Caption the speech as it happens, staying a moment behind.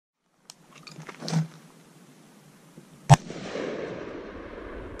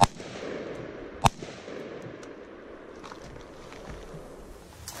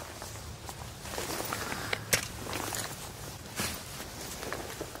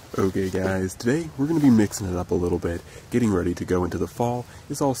Okay guys, today we're going to be mixing it up a little bit. Getting ready to go into the fall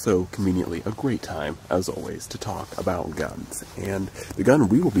is also conveniently a great time, as always, to talk about guns. And the gun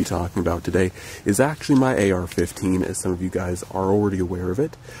we will be talking about today is actually my AR-15, as some of you guys are already aware of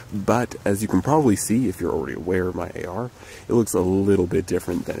it. But as you can probably see, if you're already aware of my AR, it looks a little bit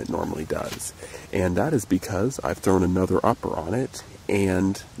different than it normally does. And that is because I've thrown another upper on it,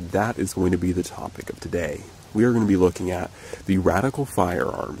 and that is going to be the topic of today. We are going to be looking at the Radical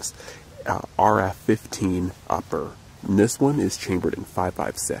Firearms RF-15 upper. And this one is chambered in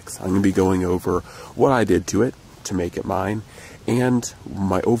 5.56. I'm going to be going over what I did to it to make it mine, and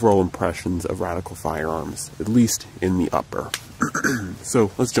my overall impressions of Radical Firearms, at least in the upper.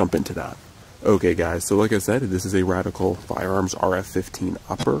 So let's jump into that. Okay guys, so like I said, this is a Radical Firearms RF-15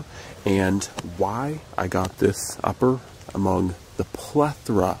 upper, and why I got this upper among the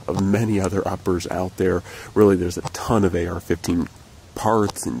plethora of many other uppers out there. Really, there's a ton of AR-15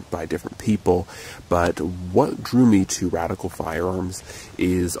 parts and by different people, but what drew me to Radical Firearms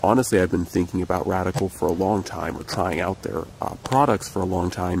is, honestly, I've been thinking about Radical for a long time, or trying out their products for a long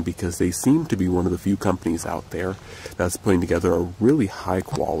time, because they seem to be one of the few companies out there that's putting together a really high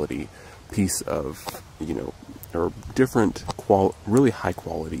quality piece of, or really high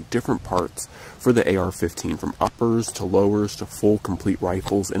quality, different parts for the AR-15, from uppers to lowers to full complete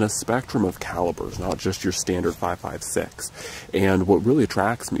rifles in a spectrum of calibers, not just your standard 5.56. And what really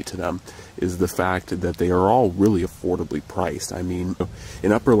attracts me to them is the fact that they are all really affordably priced. I mean,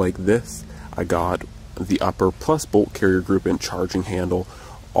 an upper like this, I got the upper plus bolt carrier group and charging handle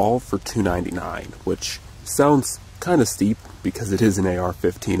all for $299, which sounds kind of steep because it is an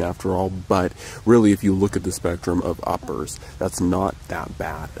AR-15 after all, but really, if you look at the spectrum of uppers, that's not that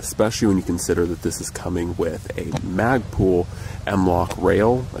bad, especially when you consider that this is coming with a Magpul M-LOK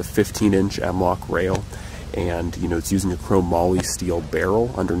rail, a 15-inch M-LOK rail, and it's using a chromoly steel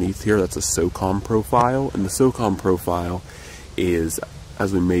barrel underneath here. That's a SOCOM profile, and the SOCOM profile is,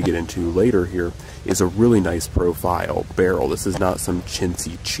 as we may get into later here, is a really nice profile barrel. This is not some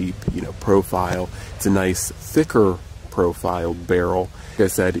chintzy, cheap, profile. It's a nice, thicker profile barrel. Like I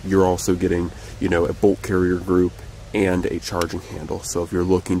said, you're also getting, a bolt carrier group and a charging handle. So if you're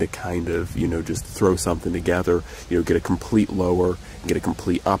looking to kind of, just throw something together, get a complete lower, get a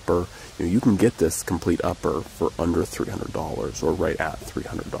complete upper, you can get this complete upper for under $300, or right at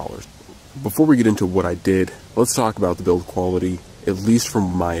 $300. Before we get into what I did, let's talk about the build quality, at least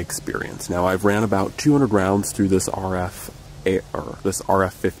from my experience. Now, I've ran about 200 rounds through this RF-15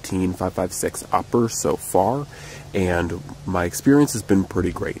 5.56 upper so far, and my experience has been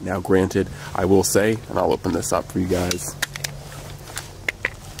pretty great. Now, granted, I will say, and I'll open this up for you guys.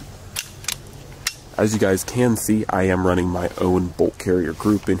 As you guys can see, I am running my own bolt carrier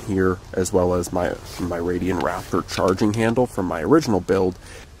group in here, as well as my Radian Raptor charging handle from my original build.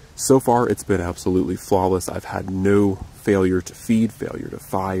 So far, it's been absolutely flawless. I've had no failure to feed, failure to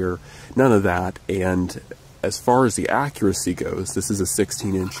fire, none of that. And as far as the accuracy goes, this is a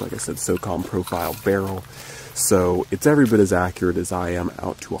 16-inch, like I said, SOCOM profile barrel. So it's every bit as accurate as I am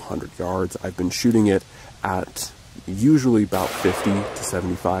out to 100 yards. I've been shooting it at usually about 50 to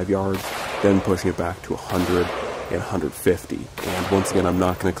 75 yards, then pushing it back to 100 and 150. And once again, I'm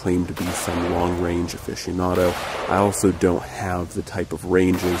not going to claim to be some long-range aficionado. I also don't have the type of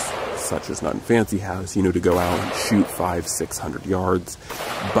ranges such as Nothing Fancy has, to go out and shoot 500-600 yards.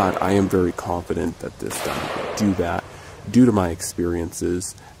 But I am very confident that this gun will do that due to my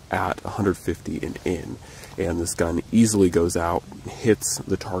experiences at 150 and in. And this gun easily goes out, hits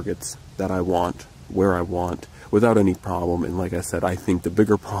the targets that I want, where I want, without any problem. And like I said, I think the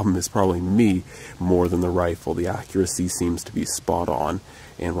bigger problem is probably me more than the rifle. The accuracy seems to be spot on,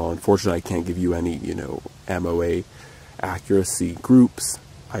 and while unfortunately I can't give you any, MOA accuracy groups,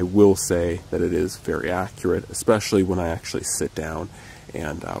 I will say that it is very accurate, especially when I actually sit down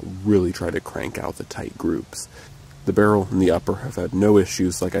and really try to crank out the tight groups. The barrel and the upper have had no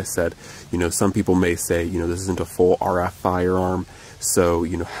issues. Like I said, some people may say, this isn't a full RF firearm, so,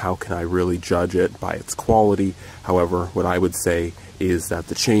 how can I really judge it by its quality? However, what I would say is that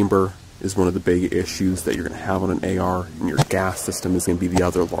the chamber is one of the big issues that you're going to have on an AR, and your gas system is going to be the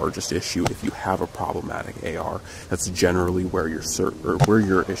other largest issue if you have a problematic AR. That's generally where your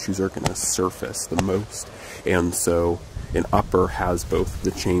issues are going to surface the most. And so an upper has both the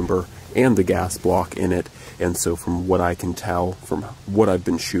chamber and the gas block in it, and so from what I can tell, from what I've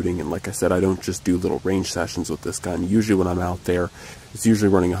been shooting, and like I said, I don't just do little range sessions with this gun. Usually when I'm out there, it's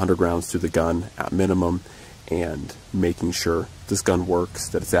usually running 100 rounds through the gun at minimum, and making sure this gun works,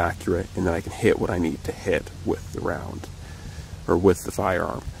 that it's accurate, and that I can hit what I need to hit with the round, or with the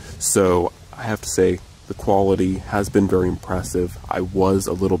firearm. So I have to say, The quality has been very impressive. I was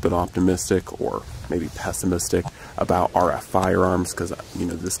a little bit optimistic, or maybe pessimistic, about RF Firearms, because, you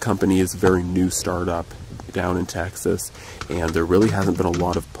know, this company is a very new startup down in Texas, and there really hasn't been a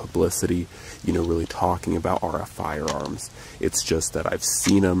lot of publicity, you know, really talking about RF Firearms. It's just that I've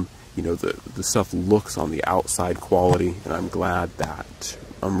seen them, you know, the stuff looks on the outside quality, and I'm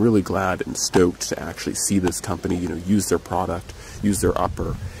really glad and stoked to actually see this company, you know, use their product, use their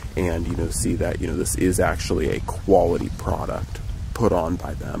upper, and, you know, see that, you know, this is actually a quality product put on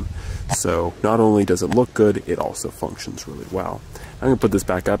by them. So not only does it look good, it also functions really well. I'm going to put this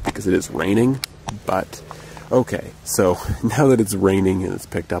back up because it is raining, but okay, so now that it's raining and it's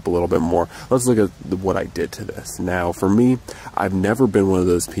picked up a little bit more, let's look at what I did to this. Now, for me, I've never been one of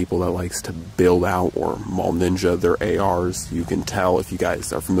those people that likes to build out or mall ninja their ARs. You can tell if you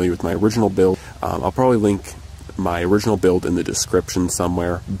guys are familiar with my original build. I'll probably link my original build in the description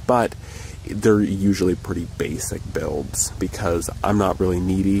somewhere, but they're usually pretty basic builds because I'm not really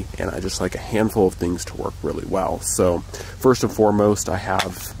needy and I just like a handful of things to work really well. So first and foremost, I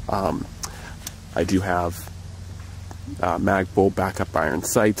do have Magpul backup iron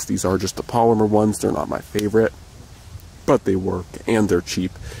sights. These are just the polymer ones. They're not my favorite, but they work and they're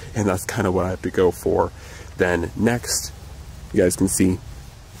cheap, and that's kind of what I have to go for. Then next, you guys can see.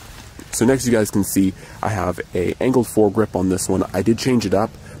 So next you guys can see I have a angled foregrip on this one. I did change it up.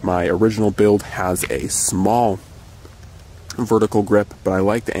 My original build has a small vertical grip, but I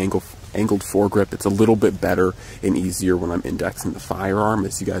like the angled foregrip. It's a little bit better and easier when I'm indexing the firearm,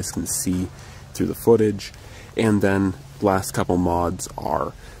 as you guys can see through the footage. And then last couple mods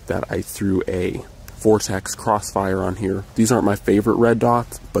are that I threw a Vortex crossfire on here. These aren't my favorite red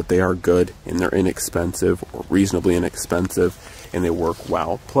dots, but they are good and they're inexpensive, or reasonably inexpensive, and they work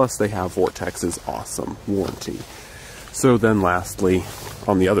well. Plus they have Vortex's awesome warranty. So then lastly,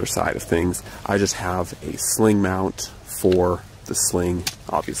 on the other side of things, I just have a sling mount for the sling,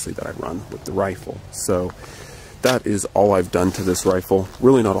 obviously, that I run with the rifle. So that is all I've done to this rifle.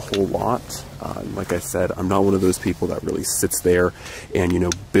 Really not a whole lot. Like I said, I'm not one of those people that really sits there and, you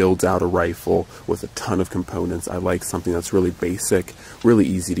know, builds out a rifle with a ton of components. I like something that's really basic, really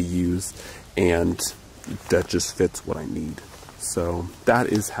easy to use, and that just fits what I need. So that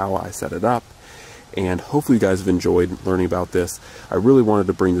is how I set it up. And hopefully you guys have enjoyed learning about this. I really wanted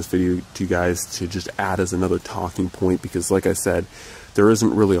to bring this video to you guys to just add as another talking point, because like I said, there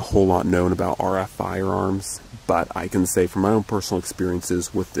isn't really a whole lot known about RF Firearms, but I can say from my own personal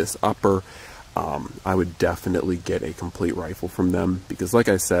experiences with this upper, I would definitely get a complete rifle from them, because like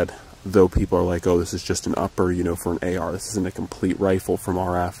I said, though people are like, oh, this is just an upper, you know, for an AR, this isn't a complete rifle from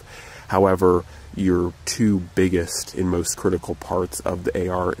RF. However, your two biggest and most critical parts of the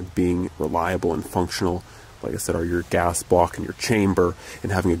AR being reliable and functional, like I said, are your gas block and your chamber,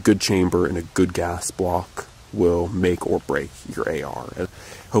 and having a good chamber and a good gas block will make or break your AR.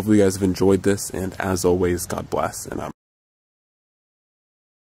 Hopefully you guys have enjoyed this, and as always, God bless, and I'm